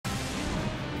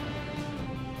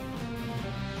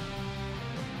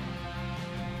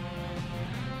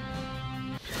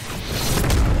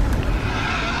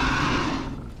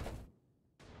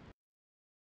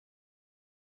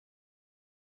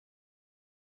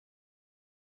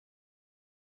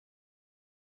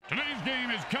Today's game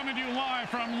is coming to you live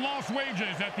from Lost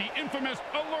Wages at the infamous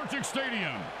Allergic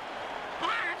Stadium.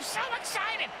 Oh, I'm so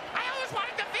excited. I always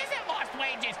wanted to visit Lost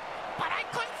Wages, but I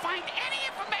couldn't find any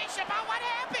information about what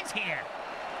happens here.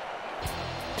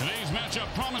 Today's matchup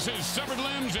promises severed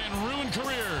limbs and ruined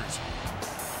careers.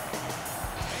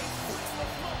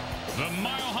 The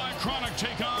Mile High Chronic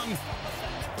take on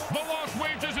the Lost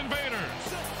Wages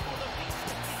Invaders.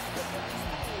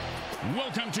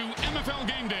 Welcome to MFL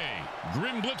Game Day.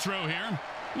 Grim Blitzrow here.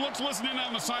 Let's listen in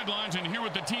on the sidelines and hear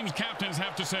what the team's captains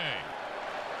have to say.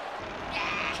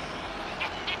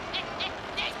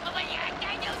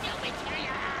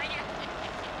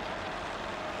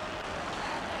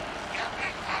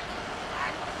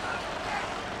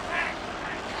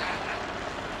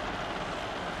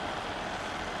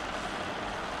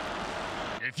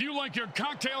 If you like your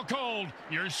cocktail cold,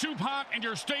 your soup hot, and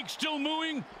your steak still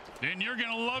mooing, then you're going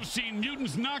to love seeing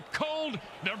mutants knocked cold,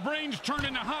 their brains turned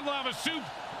into hot lava soup,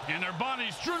 and their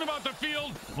bodies strewn about the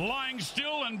field, lying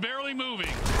still and barely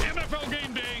moving. MFL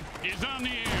Game Day is on the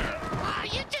air. Oh,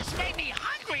 you just made me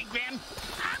hungry, Grim.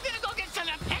 I'm going to go get some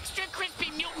extra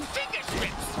crispy mutant finger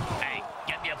strips. Hey,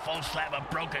 get me a full slab of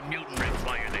broken mutant ribs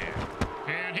while you're there.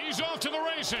 And he's off to the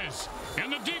races,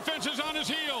 and the defense is on his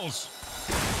heels.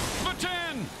 The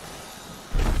 10.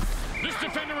 This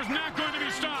defender was not going to be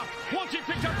stopped. Once he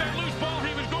picked up that loose ball,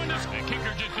 he was going to... The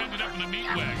kicker just ended up in the meat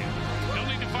wagon. They'll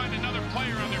need to find another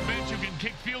player on their bench who can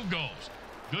kick field goals.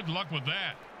 Good luck with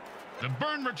that. The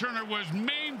burn returner was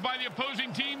maimed by the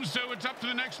opposing team, so it's up to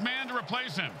the next man to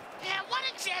replace him. Yeah, what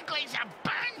exactly is a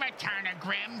burn returner,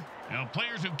 Grim?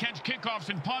 Players who catch kickoffs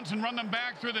and punts and run them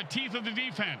back through the teeth of the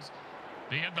defense.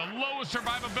 They had the lowest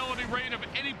survivability rate of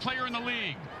any player in the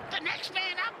league. The next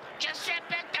man up just sat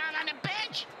back down on the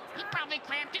bench. He probably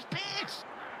cramped his pants.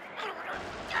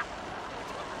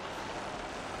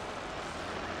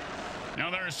 Now,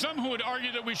 there are some who would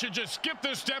argue that we should just skip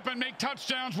this step and make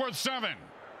touchdowns worth 7.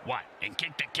 What, and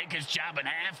kick the kicker's job in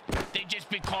half? They'd just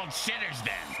be called sitters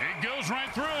then. It goes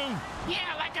right through.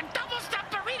 Yeah, like a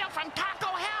double-stuffed burrito from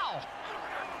Taco Hell.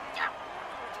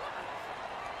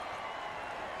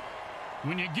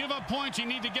 When you give up points, you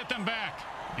need to get them back.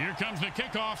 Here comes the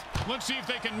kickoff. Let's see if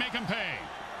they can make them pay.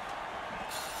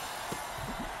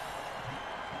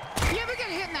 You ever get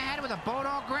hit in the head with a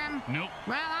boat-all, Grim? Nope.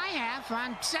 Well, I have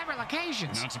on several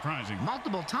occasions. Not surprising.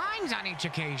 Multiple times on each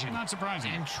occasion. Not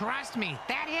surprising. And trust me,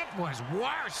 that hit was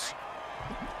worse.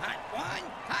 Hot 1,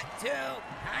 hot 2,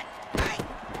 hot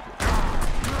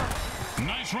 3.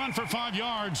 Nice run for 5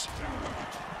 yards.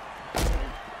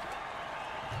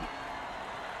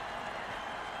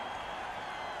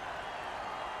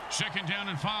 Second down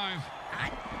and 5.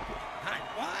 Hot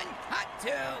 1, hot 2.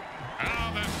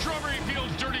 Oh, the Strawberry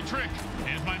Fields dirty trick.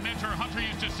 As my mentor Hunter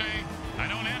used to say, I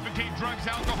don't advocate drugs,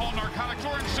 alcohol, narcotics,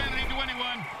 or insanity to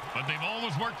anyone, but they've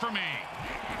always worked for me.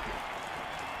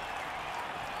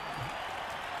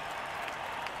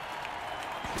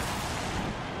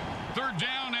 Third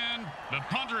down, and the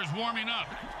punter is warming up.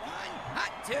 Hot 1,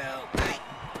 hot 2.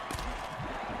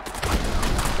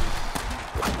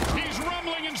 He's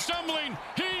rumbling and stumbling.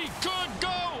 He could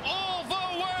go all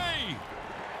the way.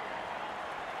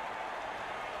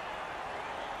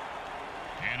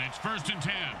 And it's 1st and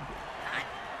 10.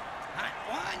 Hot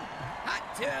 1, hot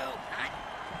 2, hot.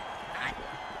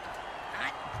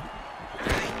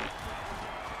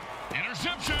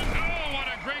 Interception. Oh, what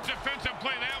a great defensive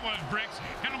play that was, Bricks.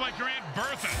 Kind of like your Aunt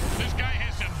Bertha. This guy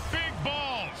has some big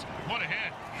balls. What a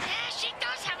hit. Yeah, she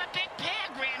does have a big pair,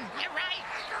 Grim. You're right.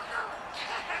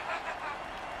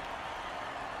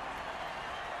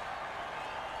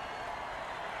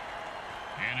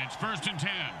 And it's 1st and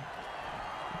 10.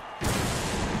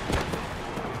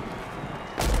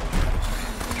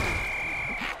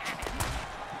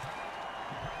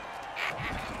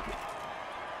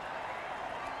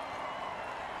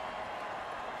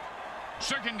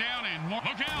 Second down and more.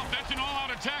 Look out, that's an all-out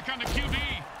attack on the QB.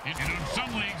 In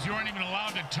some leagues, you aren't even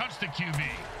allowed to touch the QB.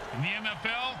 In the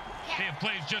MFL, they have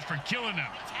plays just for killing them.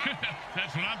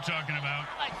 That's what I'm talking about.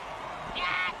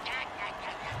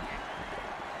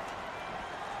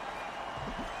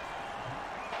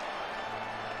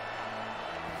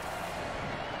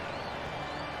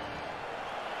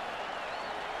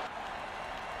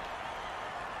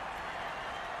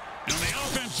 Now, the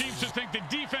offense seems to think the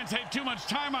defense had too much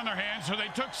time on their hands, so they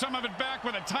took some of it back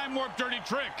with a time warp dirty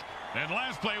trick. That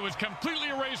last play was completely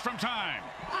erased from time.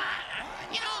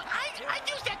 I'd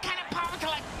use that kind of power to,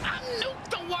 like, nuke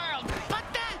the world. But,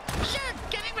 sure,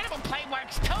 getting rid of a play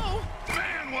works, too.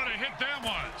 Man, what a hit that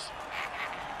was.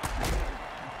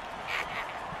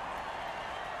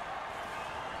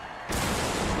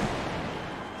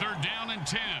 Third down down and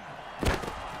 10.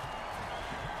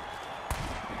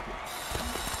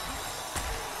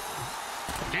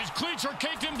 His cleats are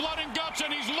caked in blood and guts,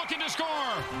 and he's looking to score.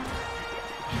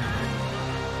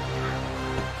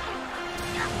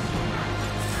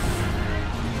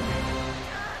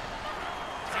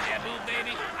 See that move,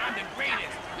 baby? I'm the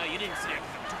greatest. No, you didn't see it.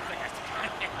 I'm too fast.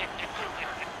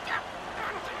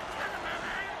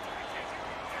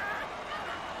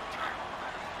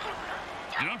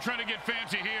 You don't try to get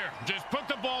fancy here. Just put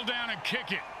the ball down and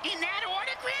kick it. In that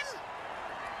order, Grim?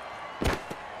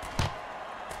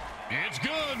 It's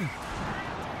good.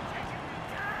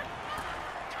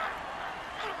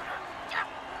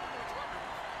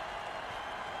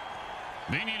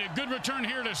 They need a good return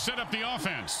here to set up the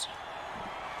offense.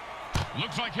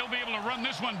 Looks like he'll be able to run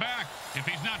this one back if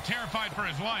he's not terrified for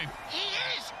his life. He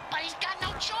is, but he's got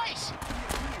no choice.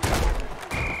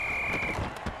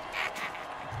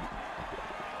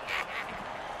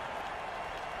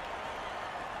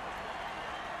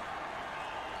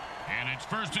 And it's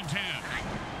 1st and 10.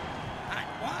 Hot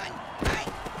one. Hey.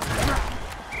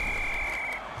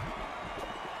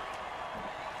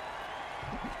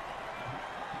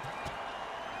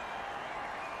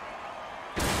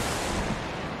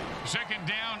 Second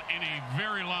down in a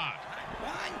very lot. Hot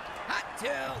one. Hot two.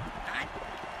 Hot.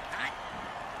 Hot.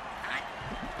 Hot.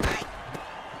 Hey.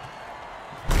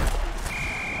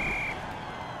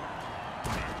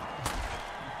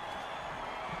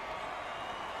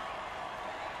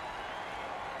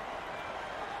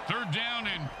 Third down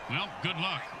and, well, good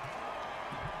luck.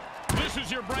 This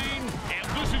is your brain, and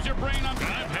this is your brain.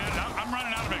 I'm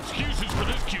running out of excuses for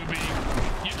this QB.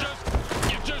 You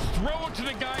just throw it to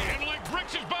the guy, and like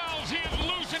bricks his balls, he is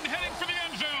loose and heading for the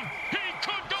end zone. He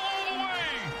could go all the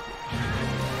way.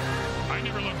 I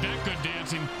never looked that good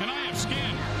dancing, and I have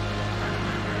skin.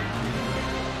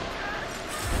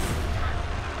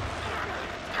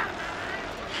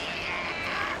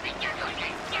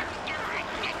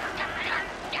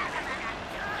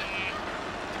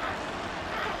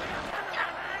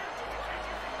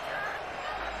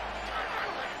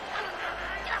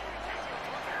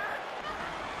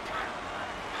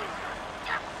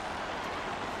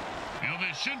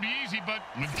 This should be easy, but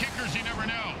with kickers, you never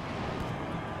know.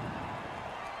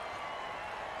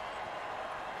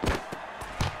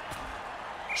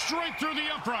 Straight through the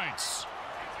uprights.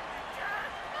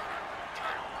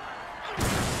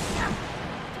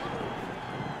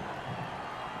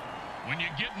 When you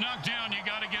get knocked down, you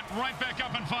got to get right back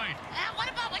up and fight. What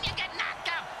about when you get knocked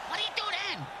out? What do you do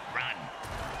then? Run.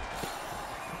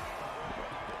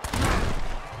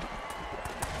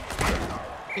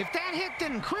 If that hit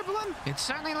didn't cripple him, it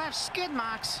certainly left skid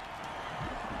marks.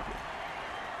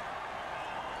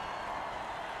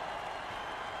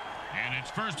 And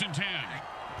it's 1st and 10.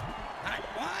 Hot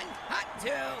one. Hot two.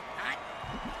 Hot.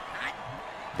 Hot.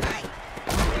 Hey.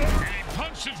 And he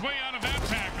punched his way out of that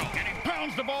tackle. And he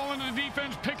pounds the ball into the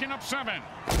defense, picking up 7.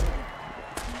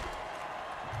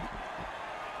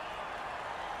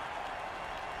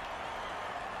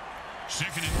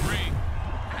 Second and 3.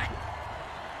 Hot.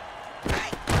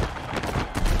 Hey.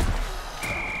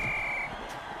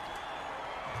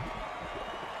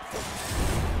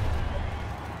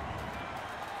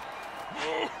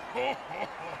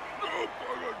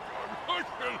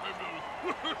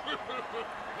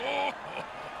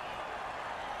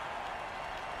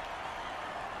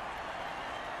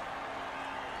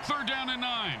 Third down and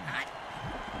 9. Hot.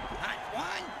 Hot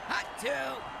one. Hot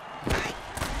two. Hey.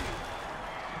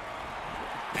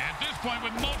 At this point,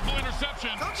 with multiple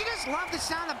interceptions. Don't you just love the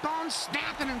sound of bones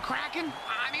snapping and cracking?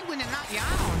 I mean, when they're not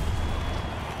young.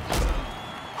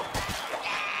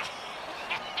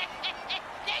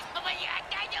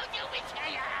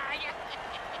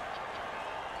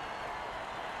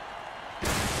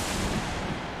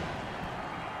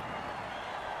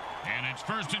 And it's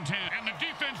 1st and 10. And the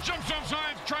defense jumps off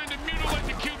sides, trying to mutilate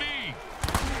the QB.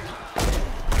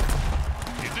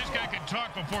 If this guy could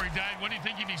talk before he died, what do you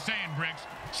think he'd be saying, Bricks?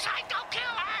 Psycho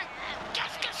killer!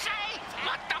 Just to say,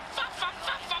 what the fuck?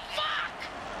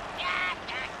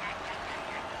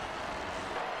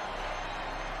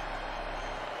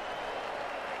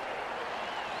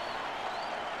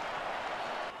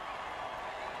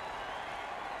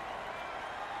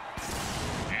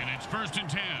 And it's 1st and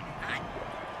 10. Hot.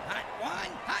 Hot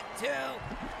one. Hot two.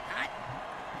 Hot.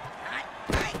 Hot.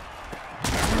 Hey.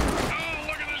 Oh,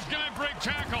 look at this guy break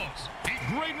tackles. A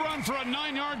great run for a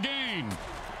 9-yard gain.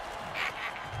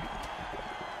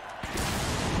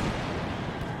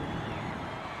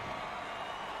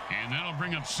 And that'll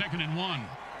bring up 2nd and 1.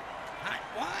 Hot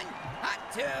one. Hot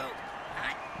two.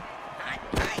 Hot. Hot.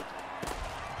 Hey.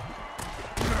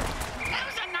 That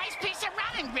was a nice piece of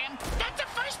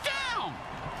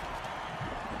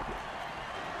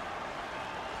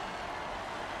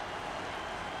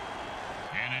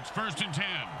first and 10.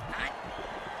 Hot.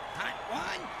 Hot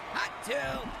one. Hot two.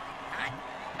 Hot.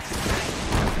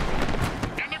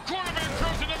 And the quarterback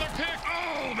throws another pick.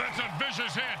 Oh, that's a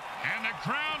vicious hit. And the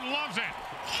crowd loves it.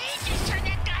 He just turned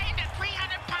that guy into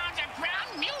 300 pounds of ground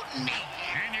mutant man.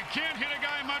 And you can't hit a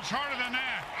guy much harder than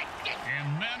that.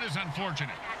 And that is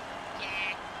unfortunate.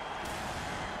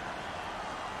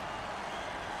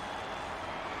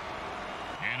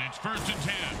 And it's first and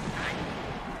 10.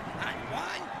 Hot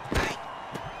one. Hot.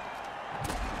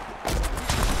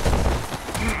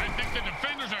 I think the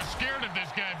defenders are scared of this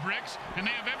guy, Bricks, and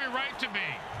they have every right to be.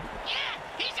 Yeah,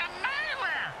 he's a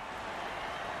murderer.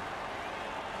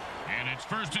 And it's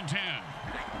first and 10.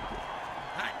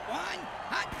 Hot one.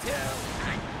 Hot two.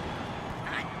 Hot.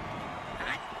 Hot.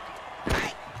 Hot.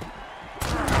 Hot.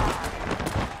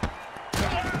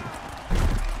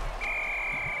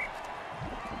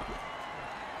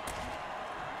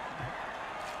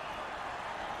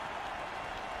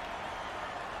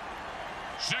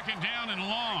 Second down and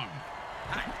long.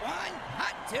 Hot one.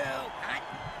 Hot two. Hot.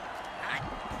 Hot.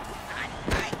 Hot.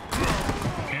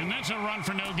 Hot. And that's a run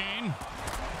for no gain.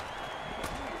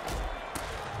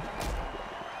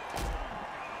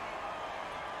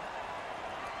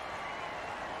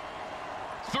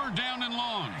 Third down and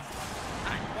long.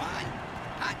 Hot one.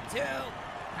 Hot two.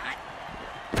 Hot.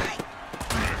 Hot.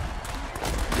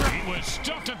 He was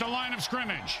stuffed at the line of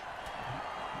scrimmage.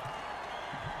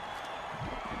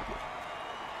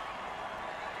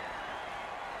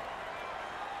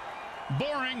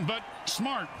 Boring, but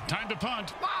smart. Time to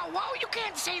punt. Whoa, whoa, you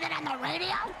can't say that on the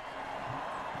radio.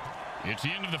 It's the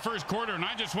end of the first quarter, and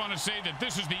I just want to say that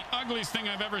this is the ugliest thing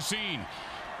I've ever seen.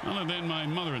 Other than my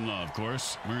mother-in-law, of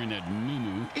course, wearing that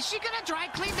moo-moo. Is she gonna dry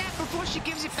clean that before she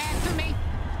gives it back to me?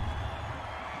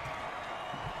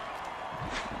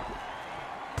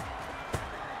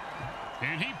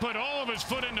 And he put all of his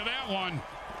foot into that one.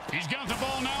 He's got the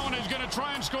ball now, and he's going to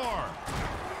try and score.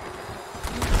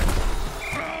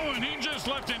 Oh, and he just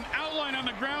left an outline on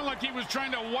the ground like he was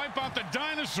trying to wipe out the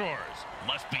dinosaurs.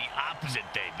 Must be opposite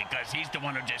day because he's the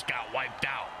one who just got wiped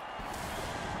out.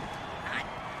 Hot.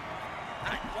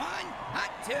 Hot one.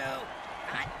 Hot two.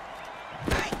 Hot.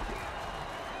 Hot.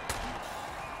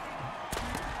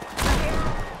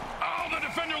 Oh, the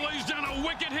defender lays down a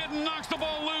wicked hit and knocks the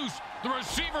ball loose. The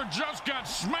receiver just got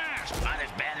smashed. Not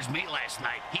as bad as me last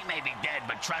night. He may be dead,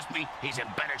 but trust me, he's in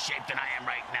better shape than I am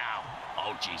right now.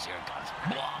 Oh, geez, here it comes.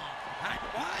 Blah. Hot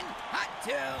one. Hot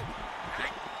two.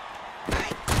 Hot.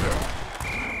 Hot.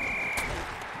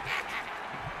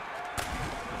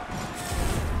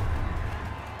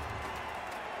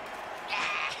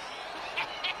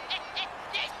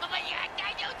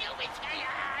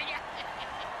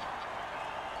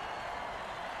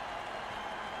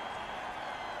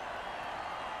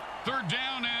 Third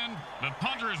down, and the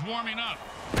punter is warming up.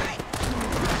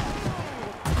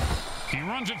 He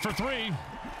runs it for 3.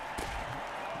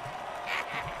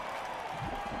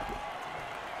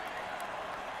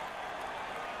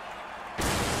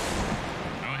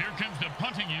 Now here comes the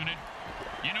punting unit.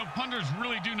 You know, punters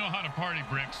really do know how to party,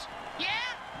 Bricks. Yeah?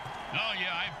 Oh,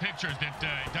 yeah, I have pictures that,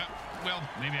 well,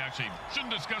 maybe I actually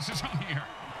shouldn't discuss this on here.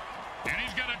 And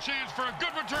he's got a chance for a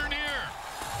good return here.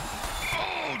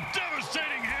 Oh,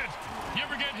 devastating hit. You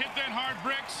ever get hit that hard,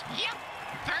 Bricks? Yep.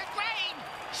 Third grade.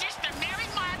 Sister Mary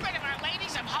Margaret of Our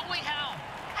Ladies of Holy Hell.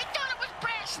 I thought it was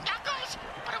brass knuckles,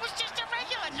 but it was just a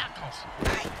regular knuckles.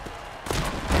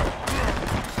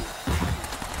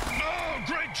 Oh,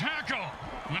 great tackle.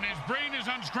 When his brain is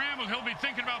unscrambled, he'll be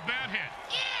thinking about that hit.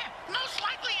 Yeah, most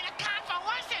likely in a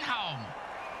convalescent home.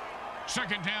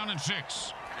 Second down and 6.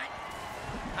 Hot.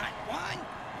 Hot one.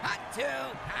 Hot two.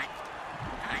 Hot.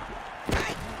 Hot.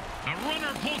 Hot. The runner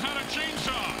pulls out a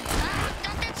chainsaw.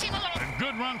 Don't that seem a little... A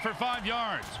good run for 5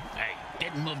 yards. Hey,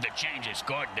 didn't move the chains and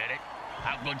scored, did it?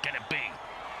 How good can it be?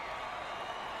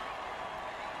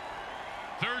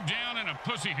 Third down and a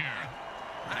pussy here.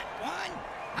 Hot one.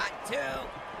 Hot two.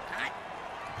 Hot.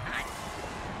 Hot.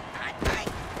 Hot. Hot.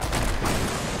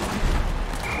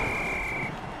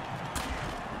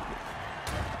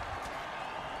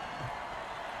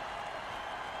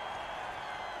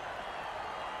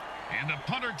 And the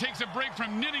punter takes a break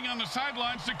from knitting on the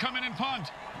sidelines to come in and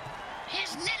punt.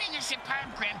 His knitting is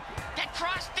superb, Grim. That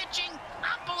cross-stitching,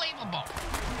 unbelievable.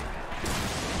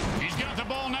 He's got the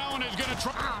ball now and is going to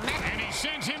try. Oh, man. And he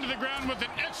sends him to the ground with an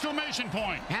exclamation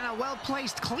point. And a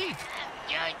well-placed cleat.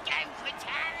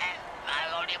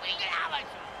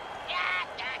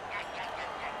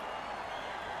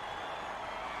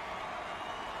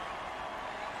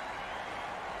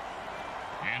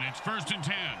 And it's first and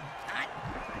 10. Hot.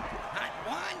 Hot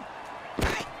one.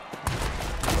 Hot.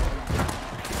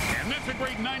 And this That's a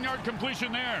great 9-yard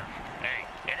completion there. Hey,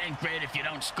 it ain't great if you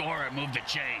don't score or move the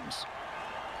chains.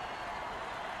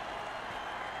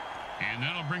 And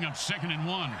that'll bring up 2nd and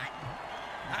 1.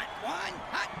 Hot 1,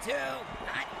 hot 2,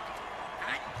 hot,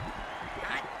 hot,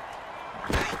 hot.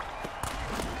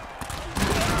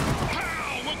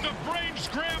 Pow! With the brain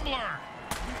scrambler.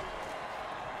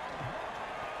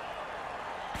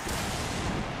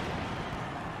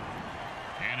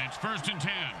 And it's 1st and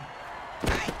 10.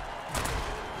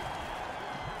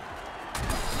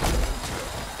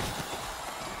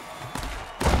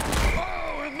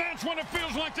 Oh, and that's what it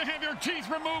feels like to have your teeth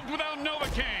removed without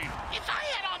Novocaine. If I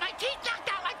had all my teeth knocked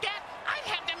out like that, I'd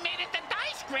have them made into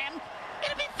dice, Grim.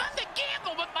 It'd be fun to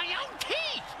gamble with my own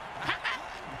teeth.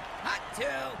 Hot 2,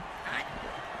 hot,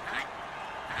 hot,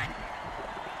 hot,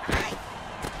 hot.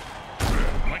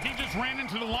 Like he just ran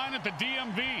into the line at the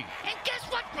DMV. And guess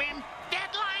what, Grim?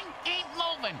 That line ain't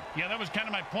moving. Yeah, that was kind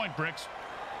of my point, Bricks.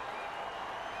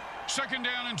 2nd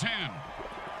down and 10.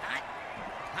 Hot,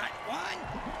 hot 1,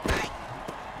 hot.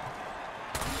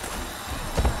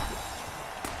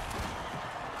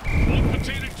 1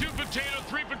 potato, 2 potato,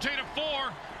 3 potato,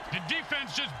 4. The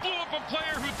defense just blew up a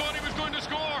player who thought he was going to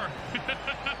score.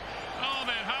 Oh,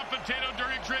 that hot potato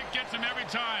dirty trick gets him every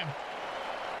time.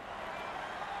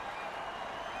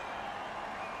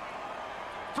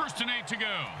 1st and 8 to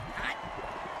go. Hot,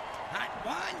 hot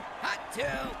 1, hot 2,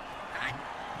 hot,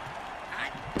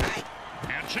 hot, hot.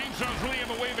 And chainsaws really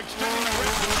have a way of extending the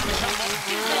red zone.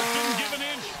 Defense didn't give an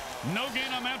inch. No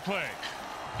gain on that play.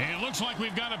 And it looks like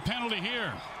we've got a penalty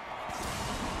here.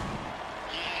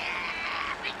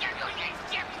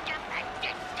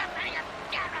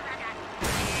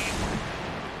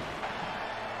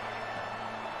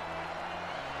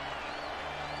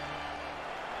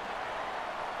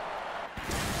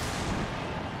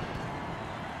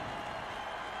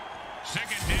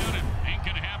 Second down, it ain't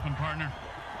gonna happen, partner.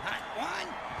 Hot 1,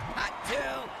 hot 2,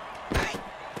 hot.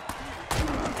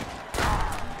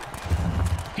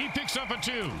 He picks up a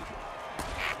 2.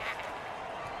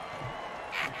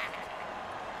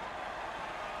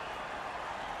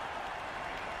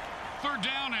 Third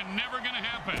down and never gonna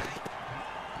happen.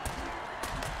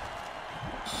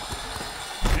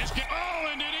 Oh,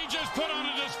 and did he just put on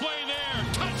a display there?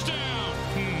 Touchdown!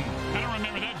 I don't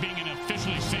remember that being an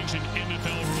officially sanctioned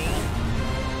MFL rule.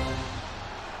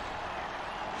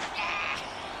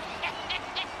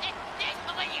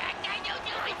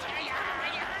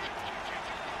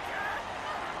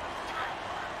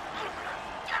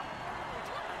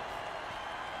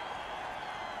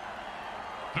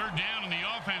 Third down in the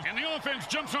offense, and the offense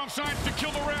jumps off sides to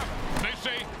kill the ref. They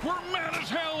say, we're mad as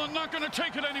hell and not going to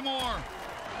take it anymore.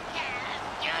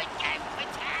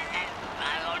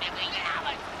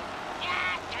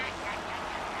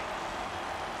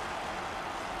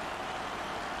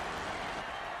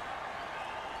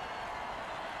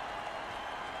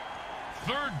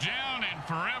 Third down and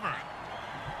forever.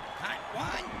 Hot 1,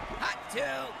 hot 2,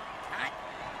 hot,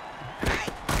 hot.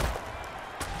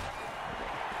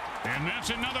 And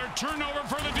that's another turnover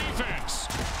for the defense.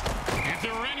 If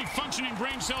there were any functioning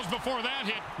brain cells before that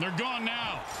hit, they're gone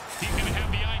now. He's going to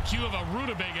have the IQ of a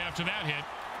rutabaga after that hit.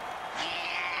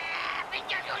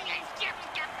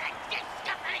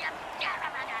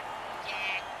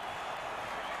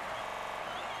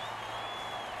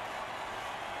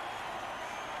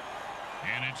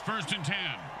 And it's 1st and 10.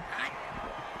 Hot,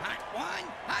 hot 1,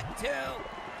 hot 2,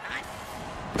 hot,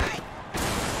 hot.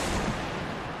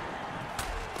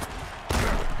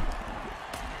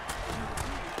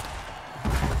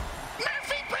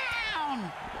 Murphy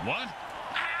Brown! What?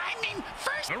 I mean,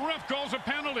 first... The ref calls a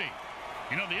penalty.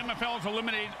 You know, the MFL has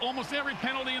eliminated almost every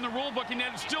penalty in the rule book, and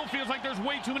yet it still feels like there's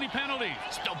way too many penalties.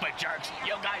 Stupid jerks.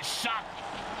 You guys suck.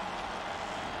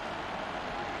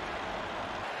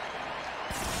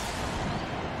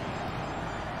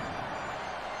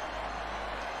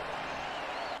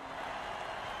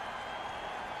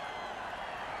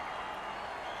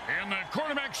 And the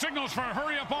quarterback signals for a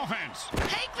hurry-up offense.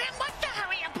 Hey, Grim, what's the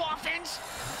hurry-up offense?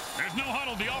 There's no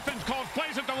huddle. The offense calls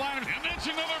plays at the line. And that's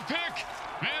another pick.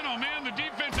 Man, oh, man, the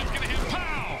defense is going to hit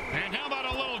pow. And how about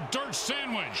a little dirt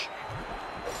sandwich?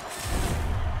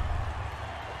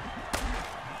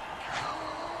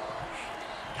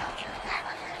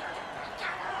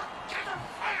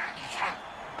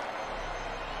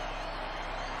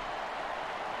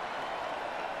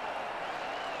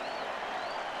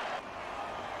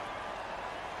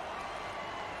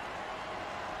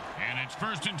 And it's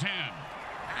 1st and 10.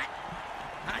 Hot,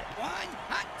 hot 1,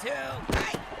 hot 2,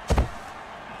 hot.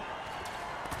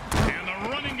 And the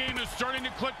running game is starting to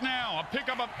click now. A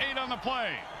pickup of 8 on the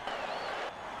play.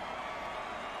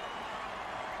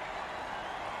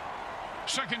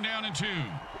 Second down and 2.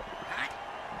 Hot,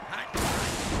 hot one,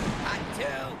 hot two,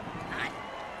 hot,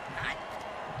 hot,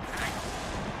 hot,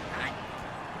 hot,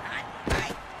 hot,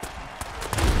 hot.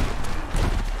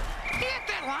 He hit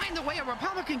that line the way a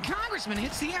Republican congressman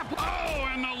hits the airport. Oh,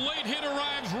 and the late hit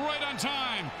arrives right on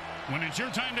time. When it's your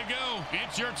time to go,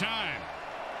 it's your time.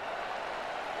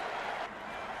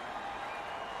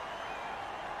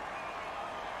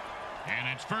 And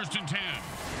it's first and 10.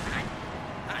 Hot,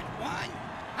 hot one,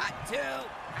 hot two,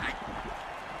 hot,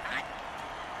 hot,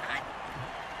 hot,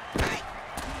 hot.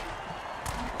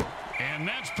 And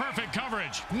that's perfect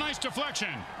coverage. Nice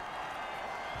deflection.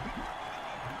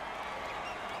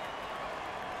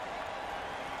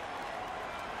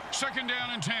 Second down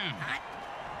and 10. Hot,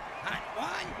 hot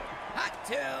one, hot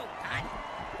two, hot,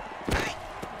 hot.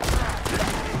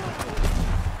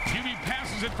 QB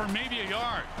passes it for maybe a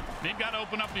yard. They've got to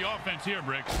open up the offense here,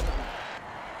 Bricks.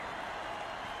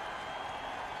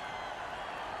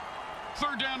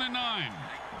 Third down and 9.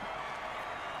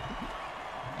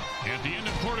 At the end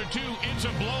of quarter 2, it's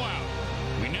a blowout.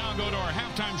 We now go to our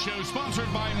halftime show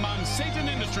sponsored by Monsatan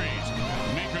Industries,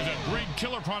 makers of great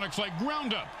killer products like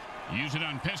Roundup. Use it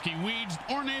on pesky weeds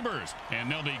or neighbors,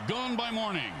 and they'll be gone by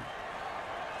morning.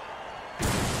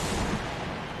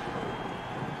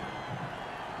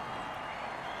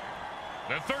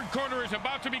 The third quarter is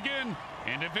about to begin,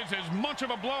 and if it's as much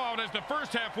of a blowout as the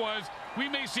first half was, we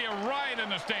may see a riot in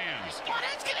the stands. Well,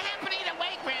 that's going to happen either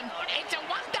way, Grim. It's a $1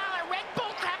 Red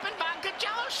Bull crap and vodka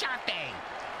jello shot day.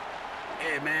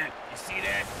 Hey, man, you see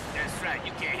that? That's right.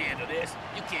 You can't handle this.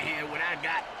 You can't handle what I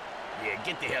got. Yeah,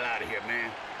 get the hell out of here, man.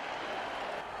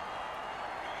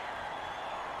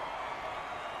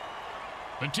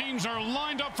 The teams are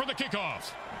lined up for the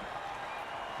kickoff.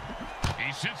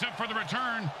 He sets up for the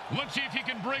return. Let's see if he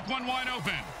can break one wide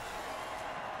open.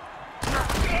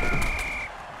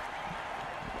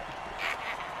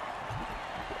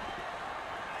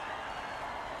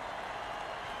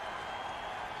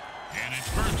 And it's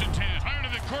first and 10. Tired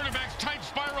of the quarterback's tight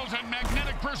spirals and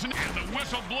magnetic person. And the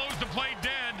whistle blows the play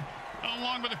dead,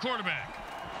 along with the quarterback.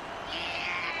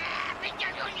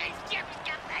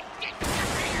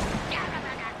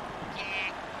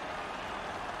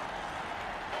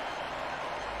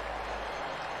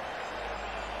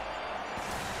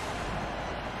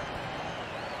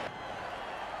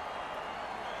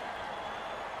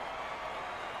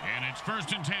 And it's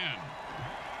first and 10.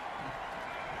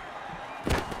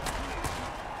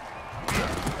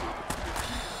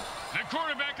 The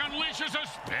quarterback unleashes us,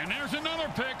 and there's another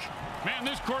pick. Man,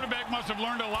 this quarterback must have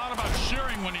learned a lot about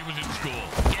sharing when he was in school.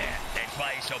 Yeah, that's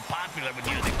why he's so popular with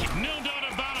you. No doubt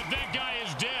about it, that guy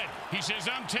is dead. He says,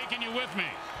 I'm taking you with me.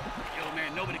 Yo,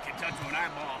 man, nobody can touch you when I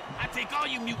ball. I take all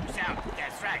you mutants out.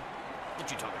 That's right. What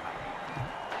you talking about?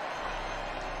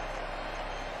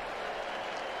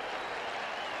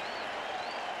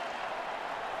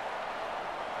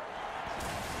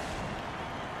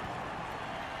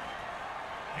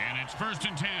 And it's first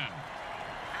and 10.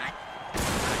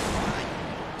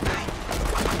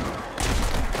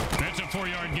 That's a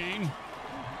 4-yard gain.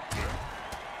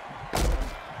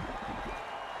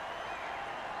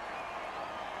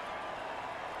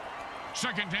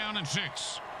 Second down and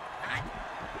 6. Hot,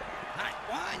 hot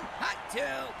one, hot two,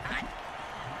 hot,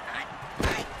 hot,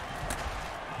 hot.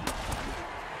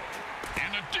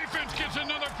 And the defense gets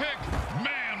another pick.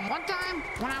 Man, One time,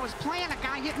 when I was playing, a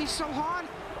guy hit me so hard,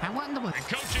 I went in the woods.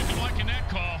 the coach isn't liking that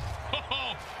call.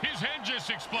 Oh, his head just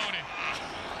exploded.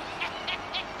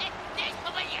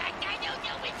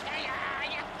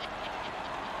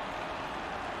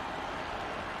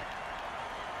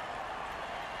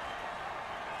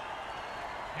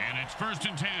 And it's first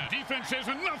and 10. Defense says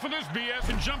enough of this BS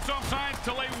and jumps off sides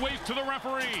to lay waste to the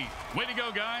referee. Way to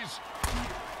go, guys.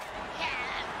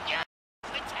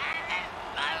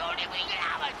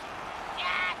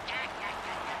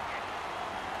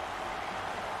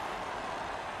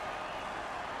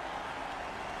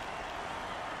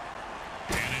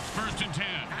 And it's first and 10.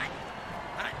 Hot,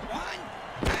 hot one,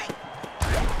 hot.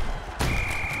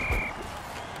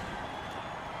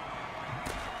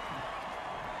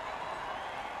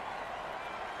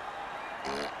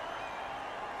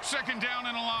 Second down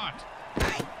and a lot.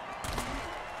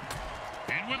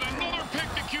 And with another pick,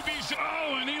 the QB.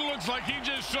 Oh, and he looks like he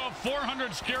just saw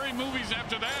 400 scary movies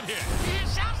after that hit. It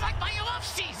sounds like my off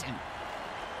season.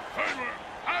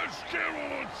 I'm scared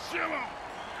of cinema.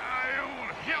 I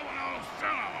don't have no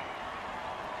cinema.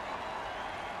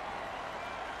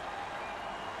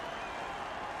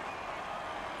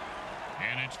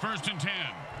 And it's first and 10.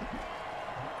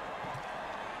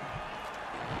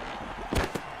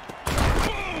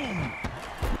 Boom!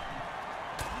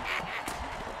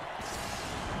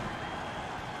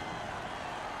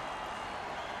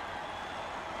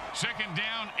 Second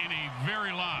down and a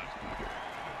very lot.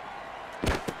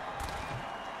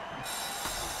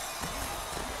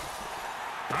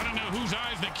 I don't know whose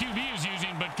eyes the QB is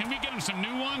using, but can we get him some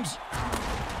new ones?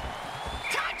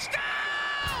 Touchdown!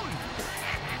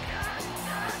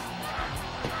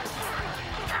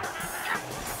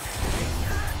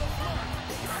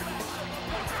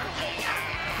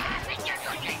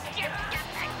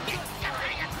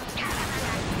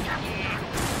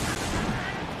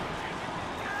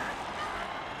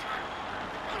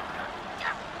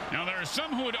 Now, there are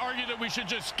some who would argue that we should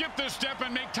just skip this step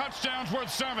and make touchdowns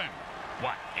worth 7.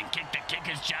 What, and kick the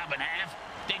kicker's job in half?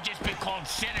 They'd just be called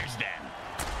sinners then.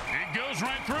 It goes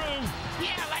right through.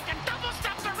 Yeah, like a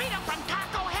double-stuffed burrito from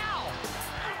Taco Hell.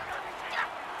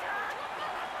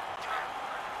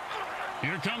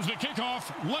 Here comes the kickoff.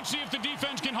 Let's see if the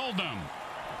defense can hold them.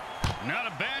 Not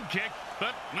a bad kick,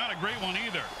 but not a great one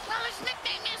either. Well, his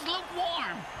nickname is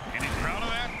Lukewarm. And he's proud of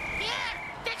that? Yeah,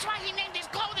 that's why he named his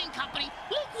clothing company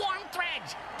Lukewarm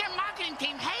Threads. Their marketing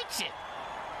team hates it.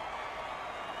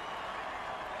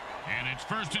 And it's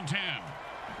 1st and 10.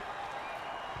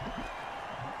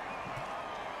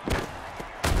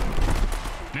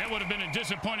 That would have been a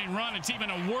disappointing run. It's even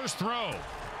a worse throw.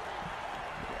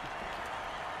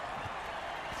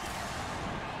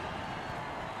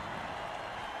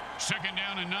 Second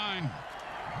down and 9.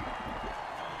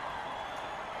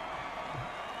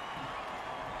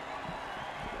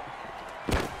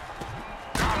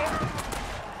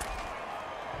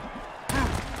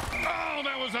 Oh,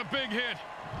 that was a big hit.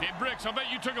 Hey, Bricks, I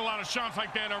bet you took a lot of shots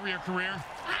like that over your career.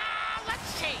 Let's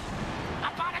see.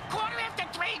 About a quarter after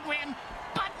 3, Grim,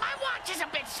 but my watch is a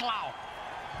bit slow.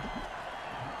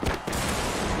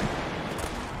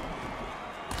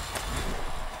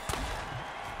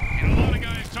 And a lot of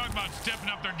guys talk about stepping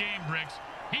up their game, Bricks.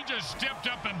 He just stepped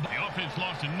up, and the offense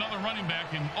lost another running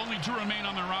back and only 2 remain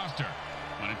on their roster.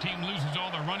 When a team loses all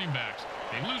their running backs,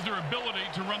 they lose their ability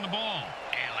to run the ball.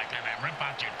 And like if I rip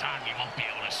out your tongue, you won't be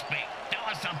able to speak. Tell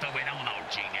us something we don't know,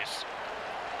 genius.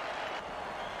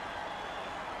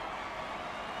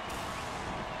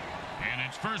 And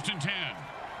it's 1st and 10.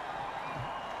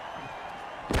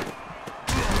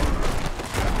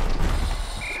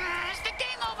 Is the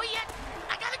game over yet?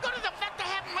 I gotta go to the vet to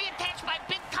have him reattach my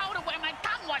big toe to where my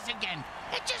tongue was again.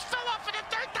 It just fell off for the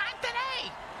 3rd time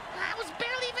today. I was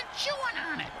barely even chewing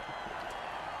on it.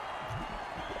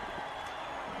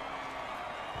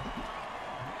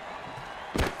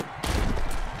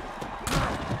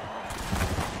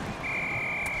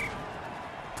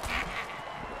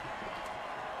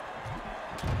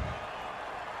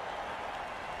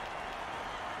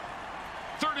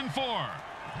 Third and 4.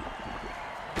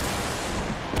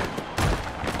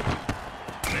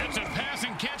 It's a pass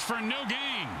and catch for no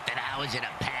gain. Then how is it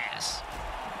a pass?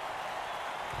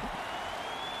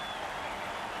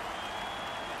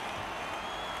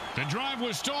 The drive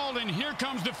was stalled, and here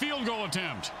comes the field goal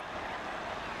attempt.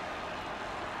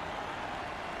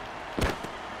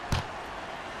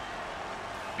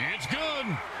 It's good.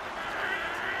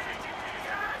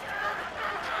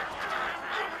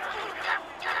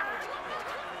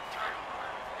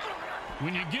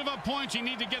 When you give up points, you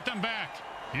need to get them back.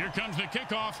 Here comes the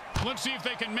kickoff. Let's see if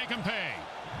they can make them pay.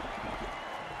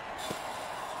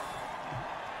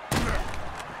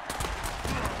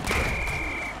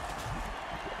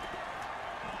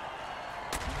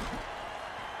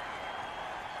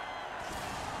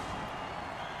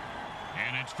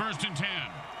 And it's 1st and 10.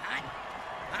 Hot,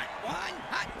 hot 1,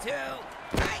 hot 2,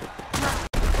 hot.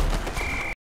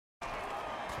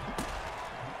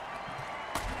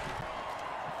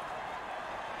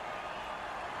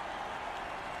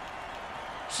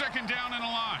 Second down and a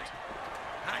lot.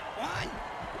 Hot 1,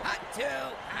 hot 2,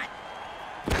 hot.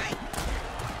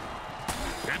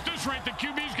 At this rate, the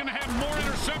QB's going to have more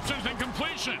interceptions than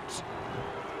completions.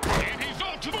 And he's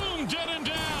off to boom, dead and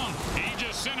down. He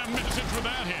just sent a message with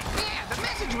that hit. Yeah, the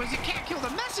message was you can't kill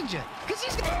the messenger. Because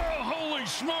he's... Oh, holy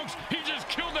smokes. He just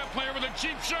killed that player with a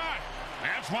cheap shot.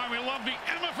 That's why we love the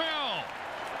MFL.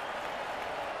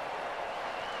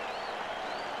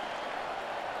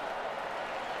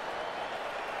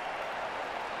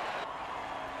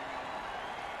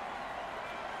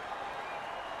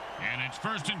 And it's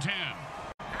 1st and 10.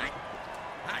 Hot,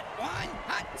 hot 1,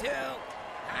 hot 2,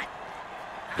 hot.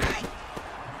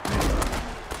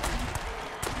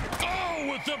 Oh,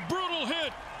 with the brutal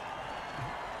hit.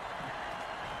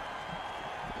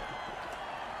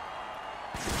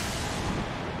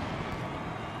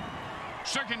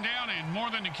 Second down and more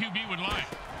than the QB would like.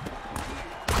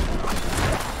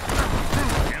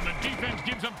 And the defense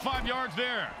gives up 5 yards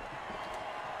there.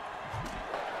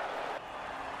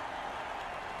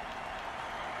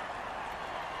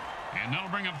 And that'll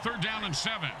bring up 3rd down and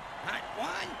 7. Hot 1,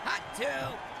 hot 2.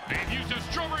 They've used a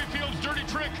Strawberry Fields dirty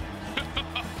trick.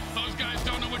 Those guys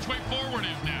don't know which way forward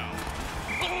is now.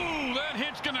 Oh, that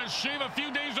hit's going to shave a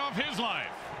few days off his life.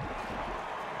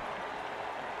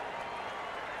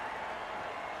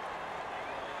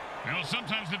 You know,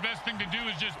 sometimes the best thing to do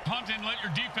is just punt and let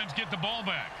your defense get the ball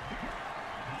back.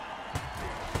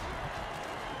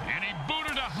 And he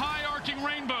booted a high-arcing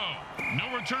rainbow.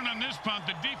 No return on this punt.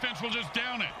 The defense will just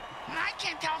down it. I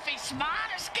can't tell if he's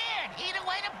smart or scared. Either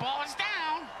way, the ball is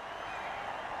down.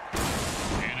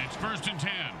 And it's 1st and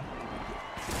 10.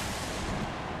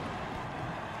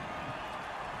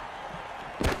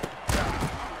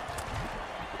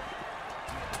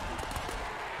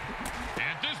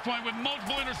 At this point, with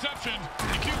multiple interceptions,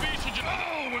 the QB should just...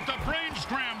 Oh, with the brain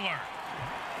scrambler.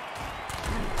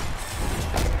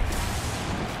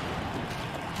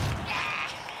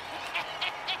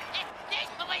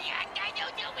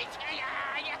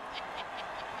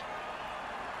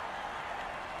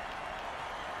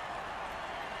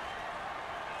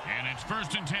 And it's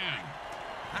 1st and 10.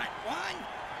 Hot 1,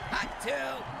 hot 2,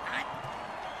 hot.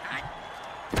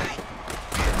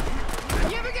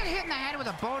 You ever get hit in the head with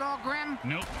a Bodog, Grim?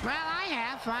 Nope. Well, I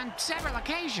have on several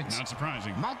occasions. Not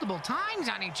surprising. Multiple times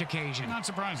on each occasion. Not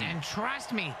surprising. And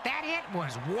trust me, that hit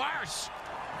was worse.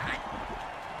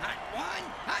 Hot 1,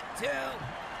 hot 2,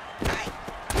 hot.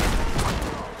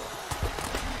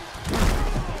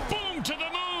 Boom to the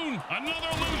moon!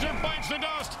 Another loser bites the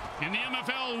dust. In the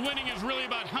MFL, winning is really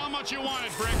about how much you want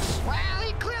it, Bricks. Well,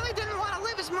 he clearly didn't want to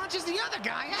live as much as the other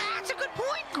guy. That's a good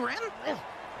point, Grim.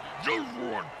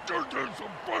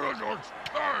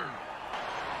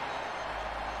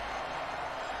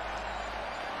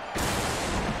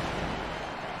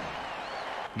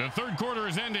 The 3rd quarter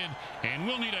has ended, and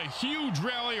we'll need a huge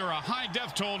rally or a high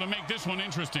death toll to make this one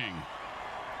interesting.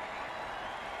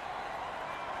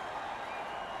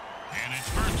 And it's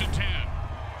 1st and 10.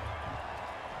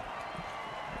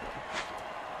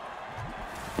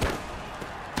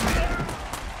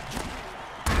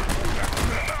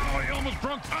 Oh, he almost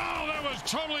broke. Oh, that was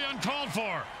totally uncalled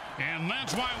for. And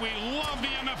that's why we love the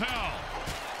MFL.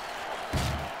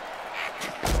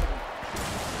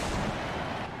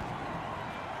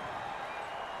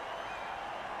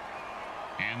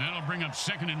 And that'll bring up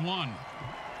 2nd and 1.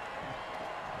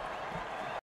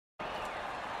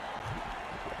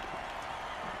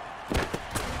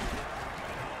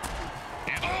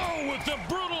 And oh, with the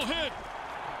brutal hit.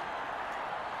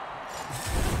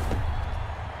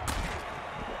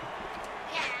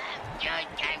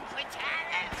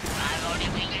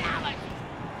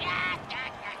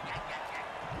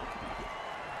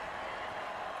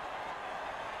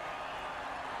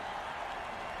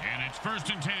 And it's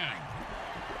 1st and 10.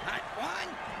 Hot 1,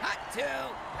 hot 2,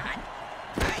 hot.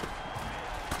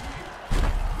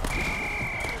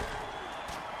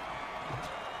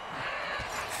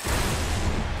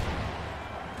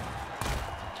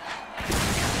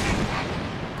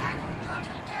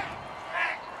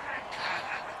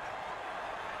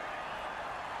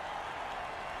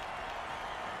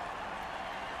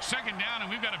 Second down, and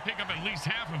we've got to pick up at least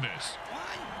half of this. 1,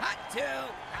 hot 2,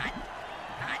 hot.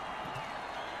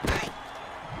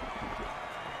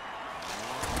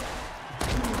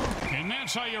 And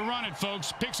that's how you run it,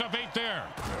 folks. Picks up 8 there.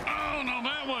 Oh, no,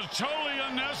 that was totally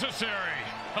unnecessary.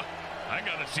 I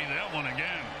got to see that one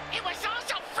again. It was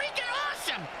also freaking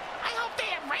awesome. I hope they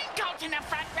have raincoats in the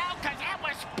front row because that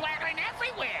was splattering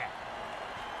everywhere.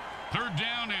 3rd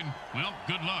down, and, well,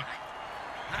 good luck.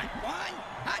 Hot 1,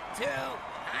 hot 2,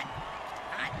 hot.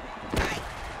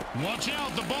 Watch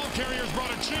out, the ball carrier's brought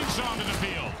a chainsaw to the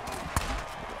field.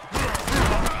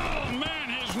 Oh, man,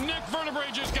 his neck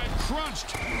vertebrae just got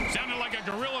crunched. Sounded like a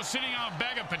gorilla sitting on a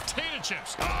bag of potato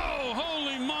chips. Oh,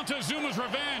 holy Montezuma's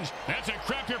revenge. That's a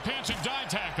crap your pants and die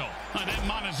tackle. That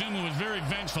Montezuma was very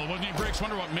vengeful, wasn't he, Bricks?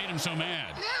 Wonder what made him so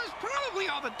mad. That was probably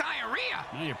all the diarrhea.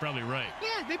 No, you're probably right.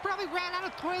 Yeah, they probably ran out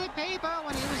of toilet paper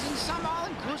when he was in some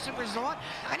all-inclusive resort,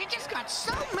 and he just got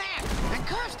so mad and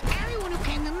cursed everyone who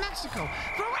came to Mexico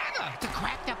forever to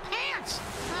crack their pants.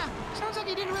 Sounds like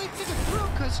he didn't really think it through,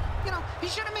 because, you know, he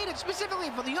should have made it specifically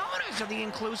for the owners of the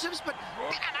inclusives, but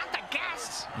not the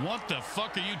guests. What the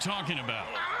fuck are you talking about?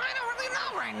 I don't really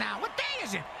know right now. What day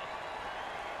is it?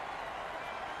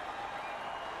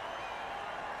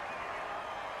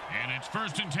 And it's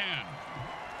 1st and 10.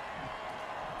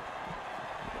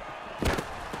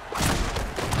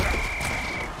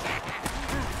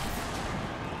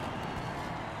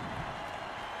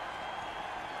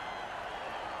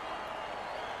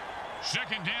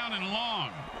 Second down and long.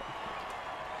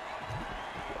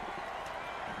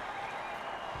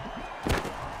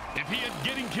 If he had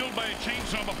getting killed by a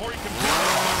chainsaw before he completed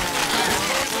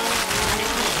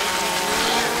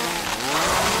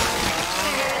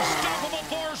unstoppable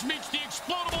force meets the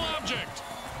explodable object.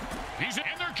 He's in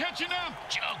there catching up.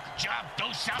 Jump,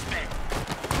 do something.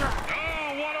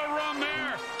 Oh, what a run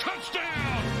there.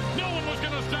 Touchdown. No one was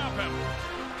going to stop him.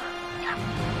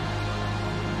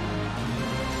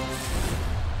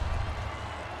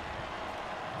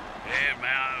 Hey,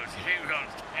 man, he's going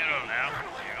to handle now.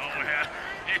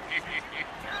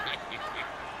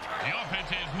 The offense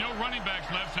has no running backs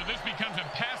left, so this becomes a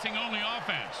passing-only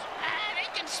offense. They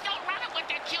can still run it with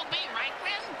their QB, right,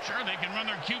 Grim? Sure, they can run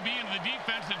their QB into the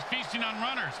defense that's feasting on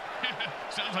runners.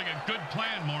 Sounds like a good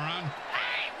plan, moron.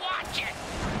 Hey, watch it.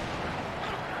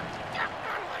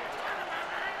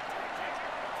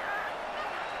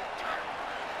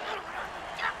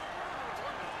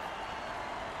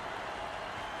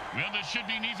 Well, this should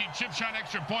be an easy chip shot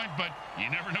extra point, but you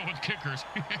never know with kickers.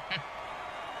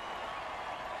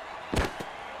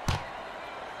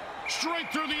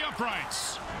 Straight through the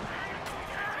uprights.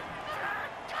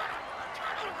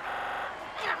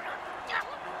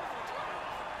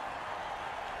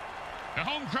 The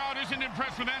home crowd isn't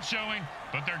impressed with that showing,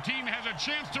 but their team has a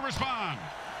chance to respond.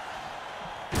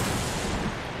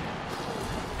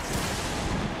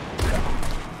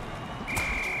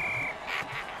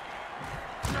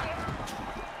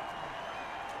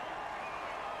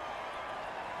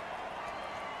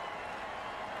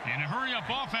 In a hurry-up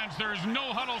offense, there is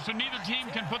no huddle, so neither team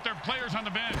can put their players on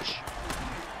the bench.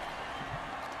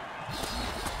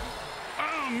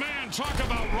 Oh, man, talk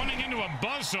about running into a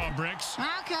buzzsaw, Bricks.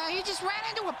 Okay, he just ran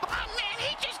into a... Oh, man,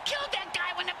 he just killed that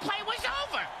guy when the play was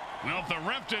over. Well, if the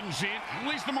ref didn't see it, at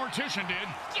least the mortician did.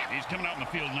 He's coming out in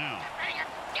the field now.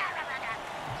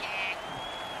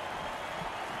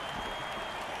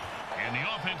 And the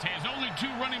offense has only 2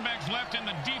 running backs left, and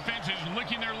the defense is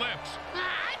licking their lips.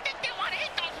 I think they want to hit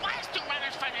those last 2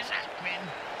 runners for this Grim.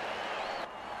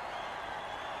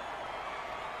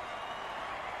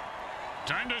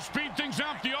 Time to speed things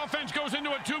up. The offense goes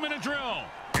into a 2-minute drill.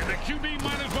 And the QB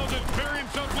might as well just bury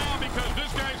himself now because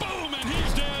this guy's boom, and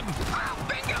he's dead. Oh,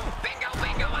 bingo, bingo,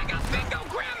 bingo. I got bingo,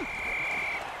 Grim.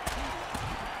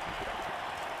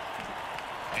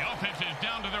 The offense is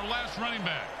down to their last running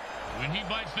back. When he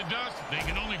bites the dust, they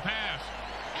can only pass.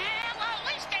 Well, at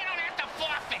least they don't have to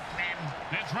forfeit, Grim.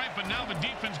 That's right, but now the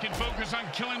defense can focus on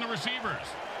killing the receivers.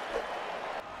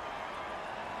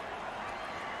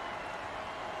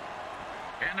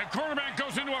 And the quarterback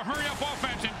goes into a hurry-up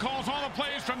offense and calls all the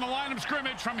plays from the line of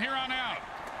scrimmage from here on out.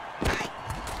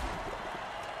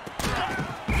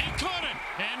 He caught it,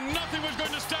 and nothing was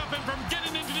going to stop him from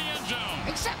getting into the end zone.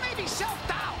 Except maybe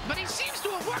self-doubt, but he seems to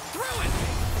have worked through it.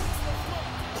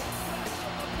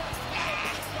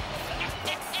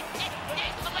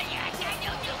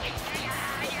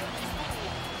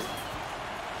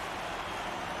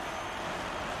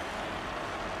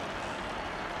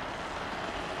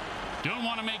 Don't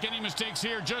want to make any mistakes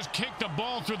here. Just kick the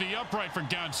ball through the upright, for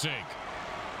God's sake.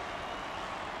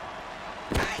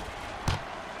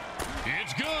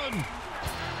 It's good.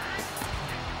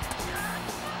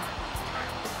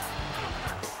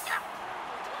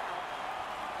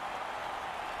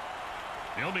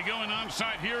 They'll be going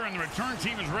onside here, and the return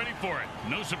team is ready for it.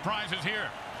 No surprises here.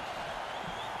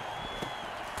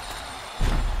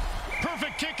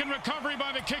 Perfect kick and recovery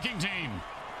by the kicking team.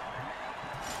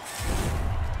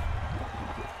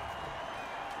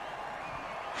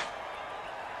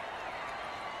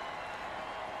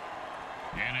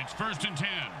 And it's 1st and 10.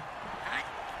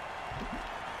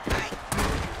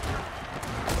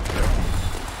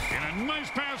 And a nice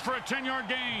pass for a 10-yard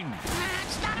gain.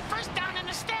 It's not a first down in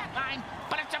the stat line,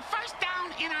 but it's a first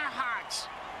down in our hearts.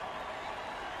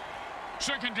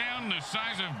 2nd down, the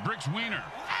size of Brick's wiener.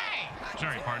 Hey!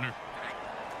 Sorry, partner.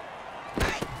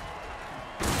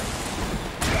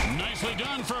 Nicely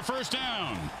done for a 1st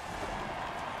down.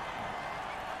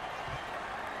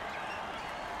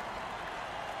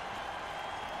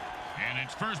 And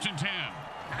it's 1st and 10.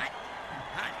 Hot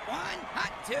 1,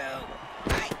 hot 2.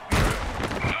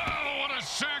 Oh, what a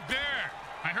sack there.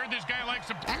 I heard this guy likes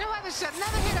to... And whoever said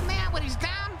never hit a man when he's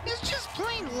down is just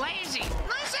plain lazy.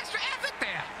 Nice extra effort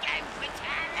there.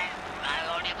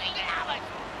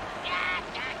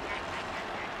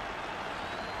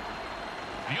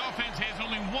 The offense has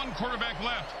only 1 quarterback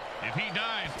left. If he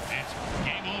dies, it's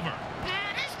game over.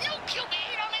 This new QB,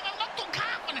 he don't even look too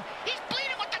confident. He's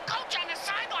bleeding with the coach on the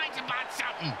sidelines about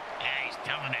something. Yeah, he's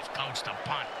telling his coach to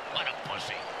punt. What a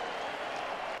pussy.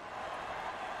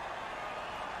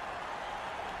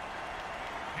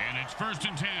 And it's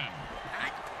 1st and 10.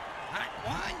 Hot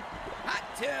 1, hot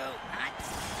 2, hot.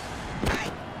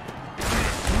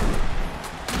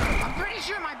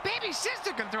 pretty sure my baby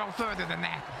sister can throw further than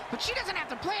that. But she doesn't have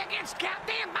to play against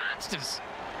goddamn monsters.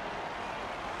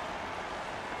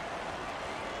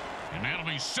 And that'll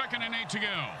be 2nd and 8 to go.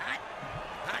 Hot,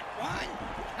 hot 1,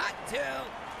 hot 2,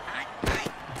 hot.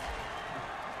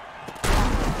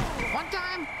 One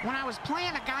time, when I was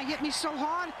playing, a guy hit me so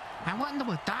hard, I went into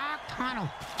a dark tunnel.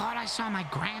 Thought I saw my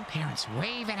grandparents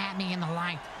waving at me in the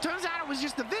light. Turns out it was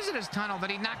just the visitor's tunnel that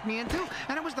he knocked me into,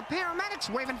 and it was the paramedics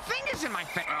waving fingers in my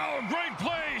face. Oh, great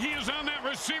play. He is on that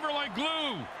receiver like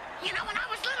glue. You know, when I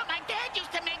was little, my dad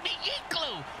used to make me eat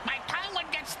glue. My tongue would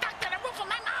get stuck to the roof of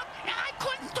my mouth, and I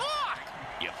couldn't talk.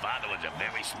 Your father was a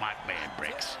very smart man,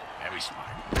 Bricks. Very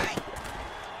smart.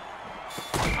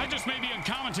 I just may be in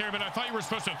commentary, but I thought you were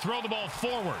supposed to throw the ball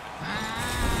forward.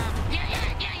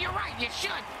 Yeah, you're right. You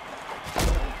should.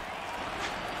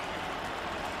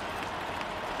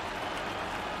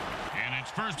 And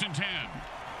it's 1st and 10.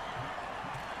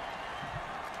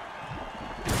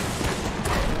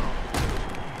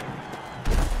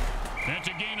 That's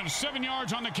a gain of 7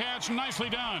 yards on the catch. Nicely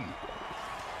done.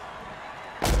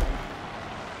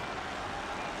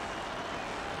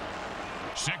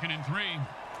 Second and 3.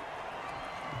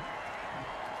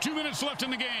 2 minutes left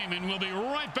in the game, and we'll be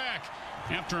right back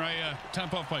after I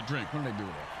top off my drink. What did I do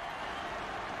with that?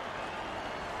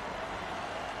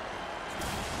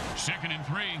 2nd and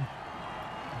 3.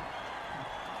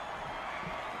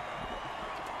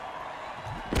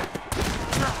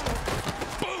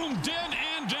 Boom! Dead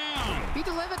and down. He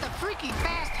delivered the freaky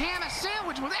fast ham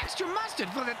sandwich with extra mustard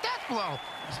for the death blow.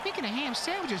 Speaking of ham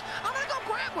sandwiches, I'm gonna go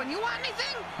grab one. You want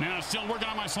anything? Now, still working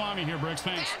on my salami here, Bricks.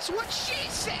 Thanks. That's what she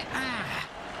said.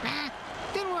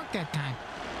 Didn't work that time.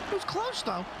 It was close,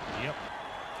 though. Yep.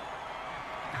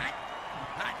 Hot,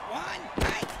 hot 1,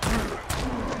 hot.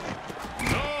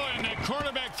 Oh, and the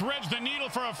quarterback threads the needle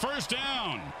for a first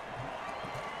down.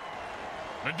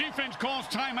 The defense calls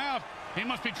timeout. They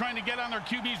must be trying to get on their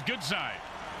QB's good side.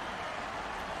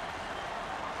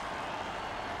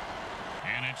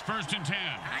 And it's 1st and 10.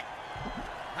 Hot,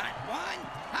 hot 1,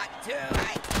 hot 2,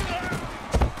 hot.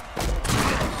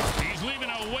 He's leaving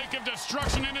a wake of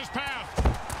destruction in his path.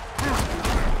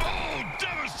 Oh,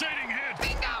 devastating hit.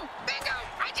 Bingo! Bingo!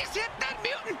 I just hit that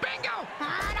mutant bingo!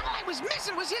 And all I was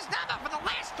missing was his number for the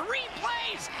last 3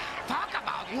 plays. Talk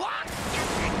about luck!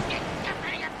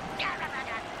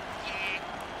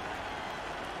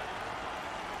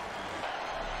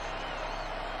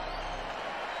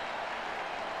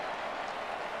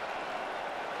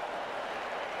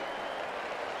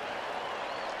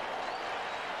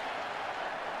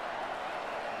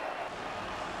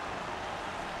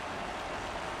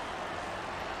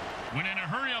 When in a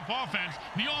hurry-up offense,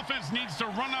 the offense needs to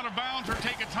run out of bounds or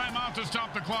take a timeout to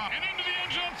stop the clock. And into the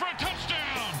end zone for a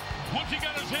touchdown. Once he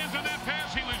got his hands on that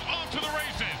pass, he was off to the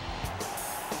races.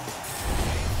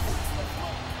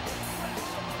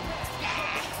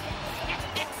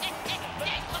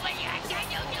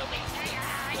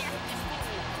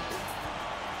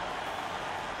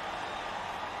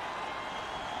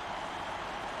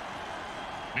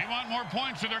 They want more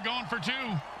points, so they're going for 2.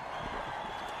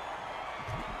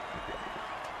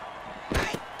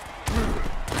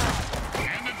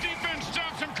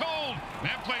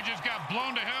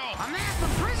 Blown to hell. A man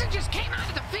from prison just came out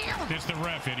of the field. It's the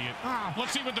ref, idiot. Oh.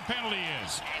 Let's see what the penalty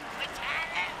is.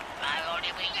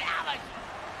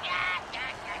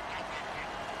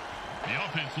 The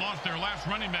offense lost their last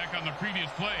running back on the previous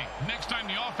play. Next time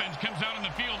the offense comes out in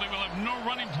the field, they will have no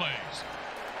running plays.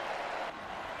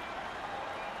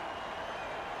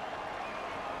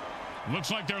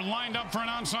 Looks like they're lined up for an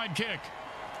onside kick.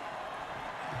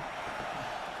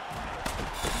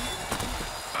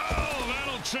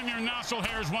 Trim your nostril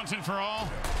hairs once and for all.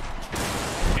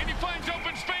 And he finds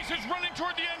open spaces running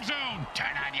toward the end zone.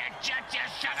 Turn on your jet, you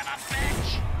son of a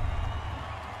bitch!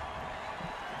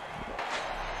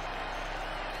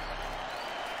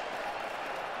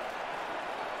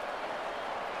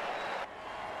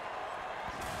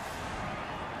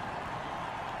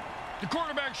 The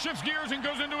quarterback shifts gears and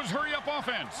goes into his hurry-up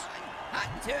offense.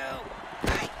 Hot 2,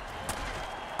 hot.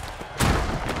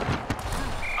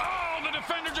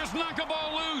 Defender just knocked a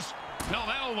ball loose. No,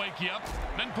 that'll wake you up,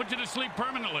 then put you to sleep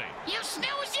permanently. You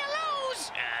snooze, you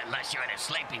lose. Unless you're in a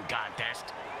sleeping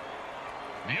contest.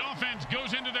 The offense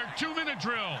goes into their 2-minute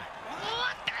drill.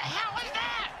 What the hell is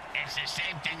that? It's the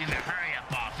same thing in the hurry-up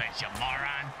offense, you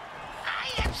moron. I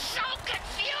am so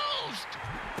confused.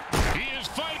 He is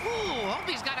fighting. Ooh, hope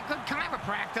he's got a good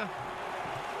chiropractor.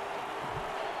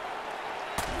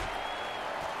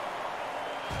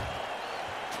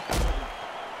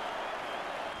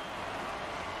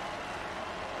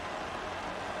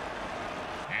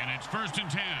 And it's 1st and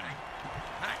 10.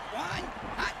 Hot, one,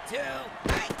 hot two,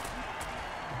 hot.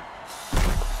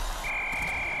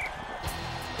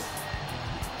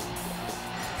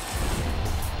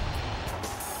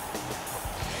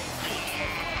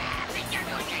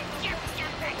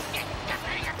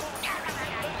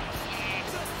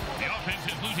 The offense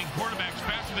is losing quarterbacks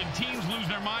faster than teams lose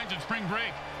their minds at spring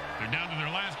break. They're down to their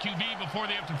last QB before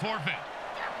they have to forfeit.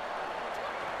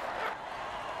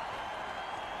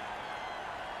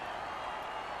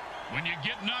 When you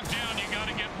get knocked down, you got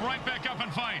to get right back up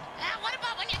and fight. What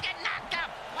about when you get knocked up?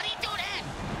 What do you do then?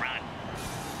 Run.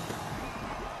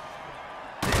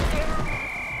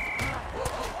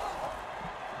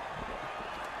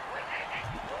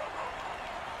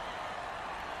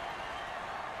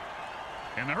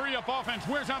 And the hurry-up offense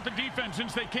wears out the defense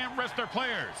since they can't rest their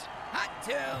players. Hot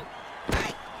two,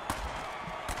 hot.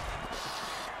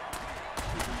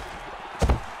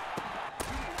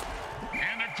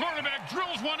 And the quarterback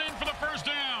drills one in for the first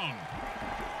down.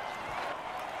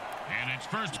 And it's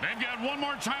first. They've got one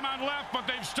more timeout left, but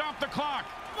they've stopped the clock.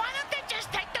 Why don't they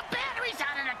just take the batteries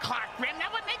out of the clock, Grim?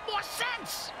 That would make more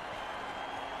sense.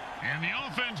 And the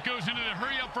offense goes into the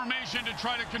hurry-up formation to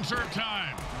try to conserve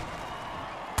time.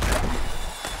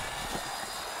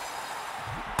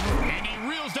 And he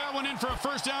reels that one in for a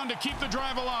first down to keep the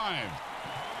drive alive.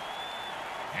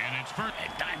 And it's first.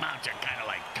 Hey, timeouts are kind of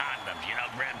like condoms, you know,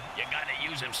 Grim? You got to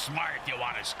use them smart if you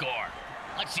want to score.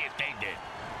 Let's see if they did.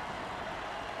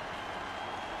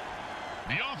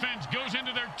 The offense goes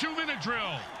into their 2-minute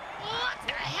drill. What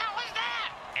the hell is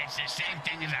that? It's the same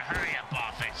thing as a hurry-up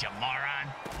offense, you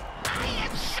moron.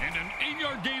 And an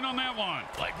 8-yard gain on that one.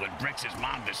 Like when Bricks'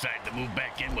 mom decided to move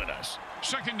back in with us.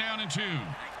 Second down and 2.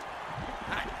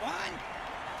 Hot one,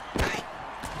 hot.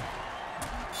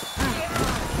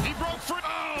 He broke free.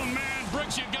 Oh, man,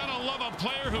 Bricks, you gotta love a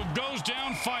player who goes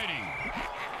down fighting.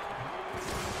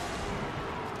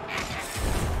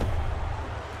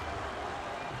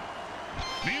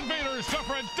 The Invaders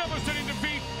suffer a devastating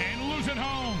defeat and lose at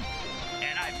home.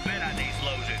 And I bet on these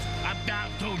losers. I'm down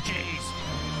 2 G's.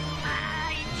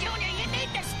 Junior, you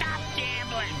need to stop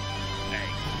gambling. Hey,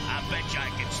 I bet you I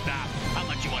can stop. How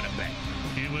much you want to bet?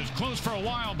 It was close for a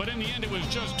while, but in the end, it was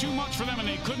just too much for them, and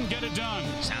they couldn't get it done.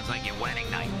 Sounds like your wedding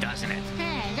night, doesn't it?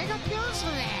 Hey, they got pills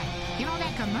for that. You know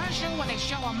that commercial where they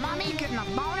show a mummy getting a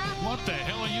boner? What the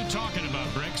hell are you talking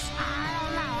about, Bricks? I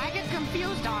don't know. I get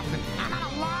confused often. I'm on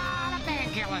a lot of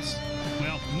painkillers.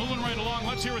 Well, moving right along,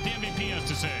 let's hear what the MVP has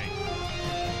to say.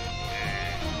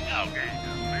 Okay.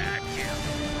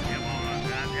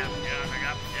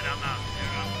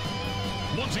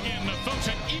 Once again, the folks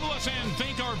at Evil SN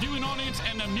thank our viewing audience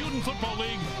and the Mutant Football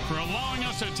League for allowing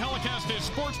us to telecast this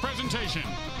sports presentation.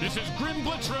 This is Grim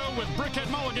Blitzrow with Brickhead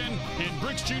Mulligan and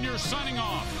Bricks Jr. signing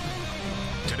off.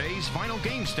 Today's final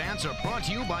game stats are brought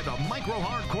to you by the Micro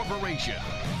Hard Corporation.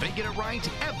 They get it right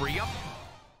every up.